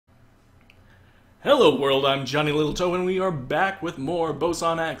Hello world, I'm Jonyliltoe and we are back with more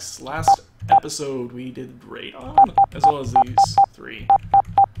Boson X. Last episode we did Radon, as well as these three.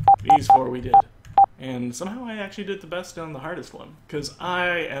 These four we did. And somehow I actually did the best on the hardest one, because I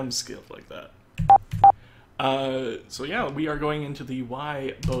am skilled like that. So yeah, we are going into the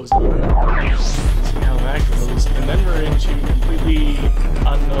Y boson. See how that goes. And then we're into completely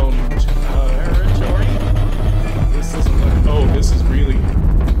unknown territory. This doesn't look... Oh, this is really...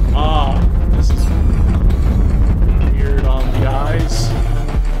 this is weird on the eyes.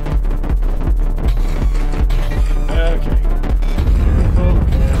 Okay. Careful,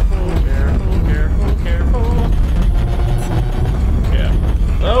 careful, careful, careful, careful. Yeah.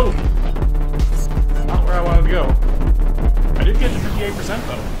 Oh! Not where I wanted to go. I did get to 58%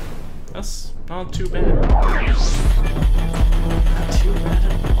 though. That's not too bad. Not too bad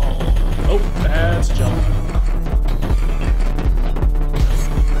at all. Oh, that's a jump.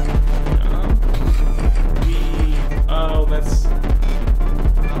 Oh, that's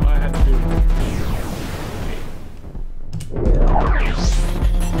not what I had to do. Okay.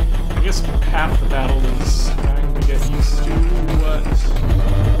 I guess half the battle is trying to get used to what is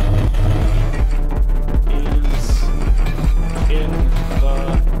in the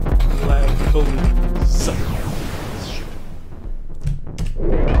levels. Shoot.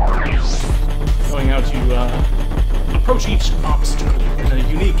 Knowing how to approach each obstacle in a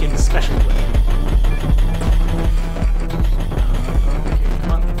unique and special way.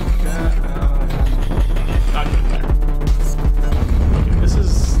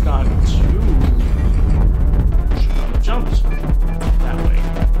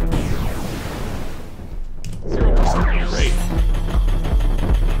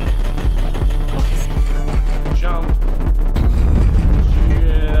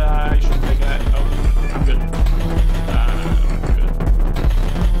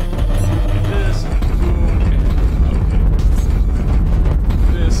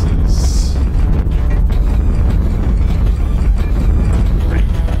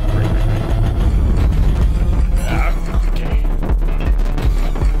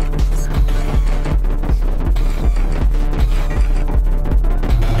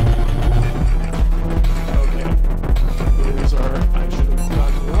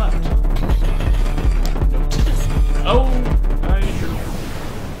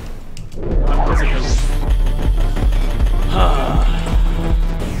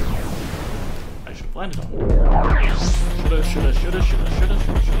 Shoulda.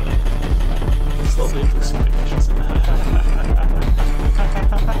 Slowly increasing my patience.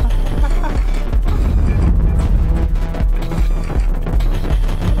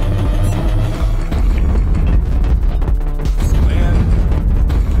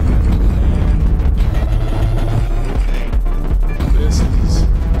 Okay. This is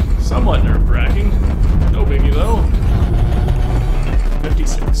somewhat nerve-wracking. No biggie though.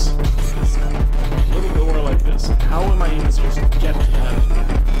 56. A little bit more like this. How am I even supposed to get to that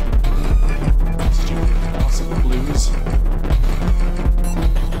stupid possible blues?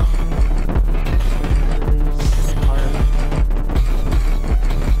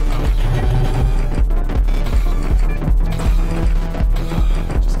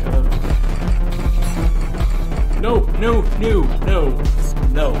 Just kind of...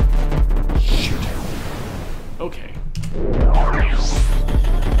 No. Shoot. Okay.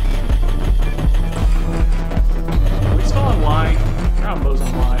 On Y. We're on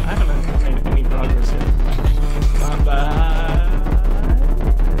Boson Y. I haven't made any progress yet. Not bad.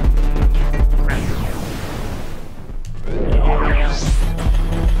 Yeah.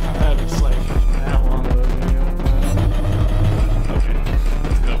 Not bad, it's like that long of a video. Okay,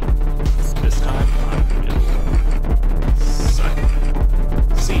 let's go. This time I'm gonna suck.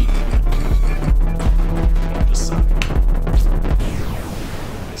 C. Or just suck.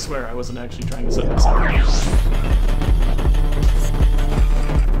 I swear I wasn't actually trying to set this up.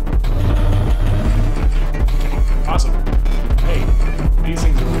 Awesome. Hey, these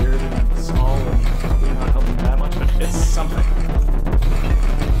things are weird and small and probably not helping that much, but it's something.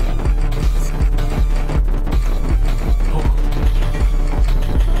 Oh.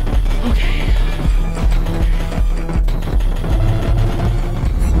 Okay.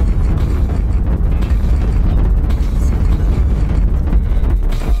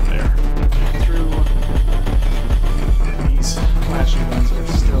 There. Through. These flashing ones are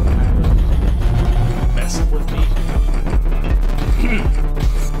still kind of messing with me.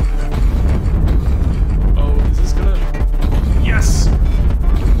 Oh, is this gonna... Yes!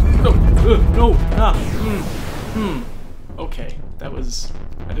 No! Okay, that was...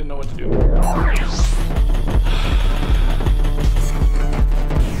 I didn't know what to do.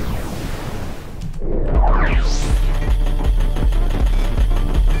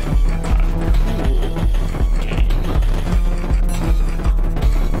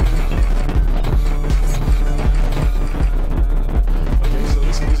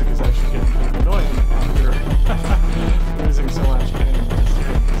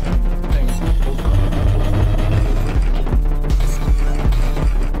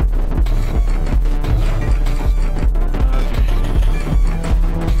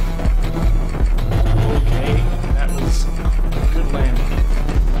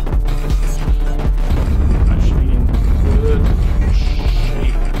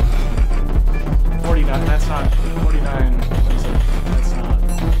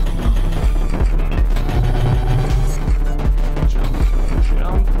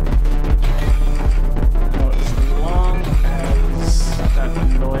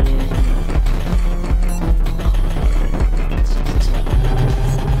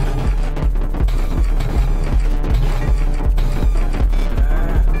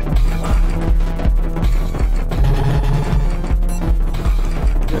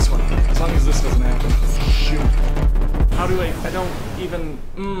 even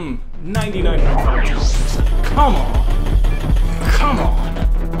 99.5%. Come on! Come on!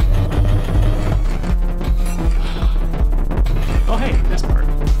 Oh hey, this part.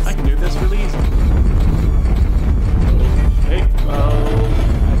 I can do this really easy. Hey,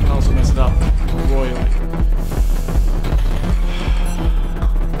 I can also mess it up royally.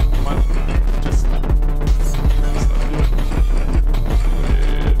 Come on, just let me do it.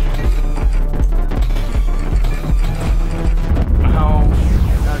 Ow,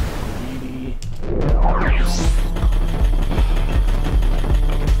 got greedy.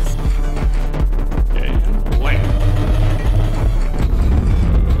 Okay, and blam.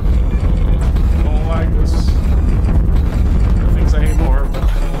 Don't like this. There are things I hate more, but I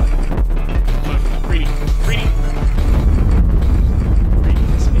don't like. Look, greedy, greedy. Greedy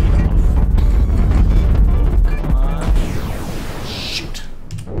is made off. Oh, come on. Shoot.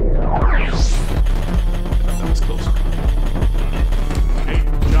 That was closer. Okay,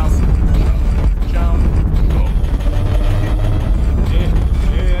 jump, jump, go. And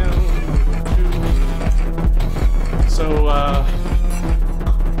two. So,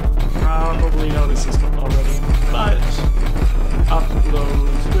 probably noticed this already, but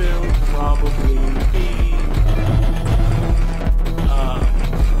uploads will probably be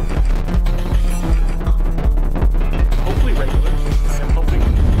hopefully regular. I am hoping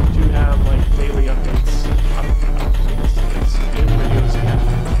to have like daily updates, daily videos again.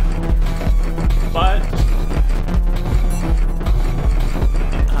 But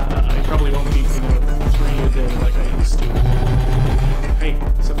I probably won't be, 3 a day like I used to. Hey,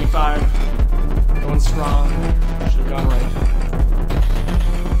 75, going strong. Should have gone right.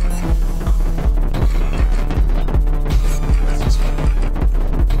 That's just fun.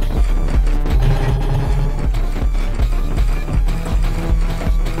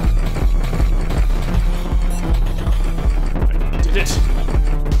 I did it!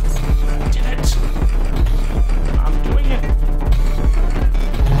 I did it! I'm doing it!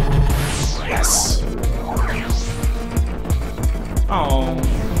 Yes! Oh,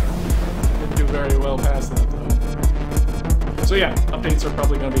 didn't do very well past that though. So yeah, updates are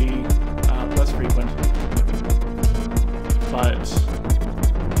probably going to be less frequent, but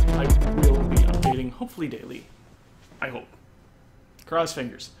I will be updating hopefully daily. I hope. Cross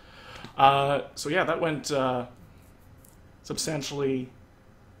fingers. So yeah, that went substantially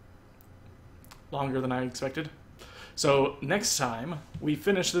longer than I expected. So next time, we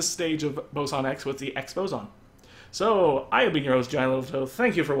finish this stage of Boson X with the X Boson. So, I have been your host, Jonyliltoe.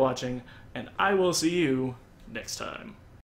 Thank you for watching, and I will see you next time.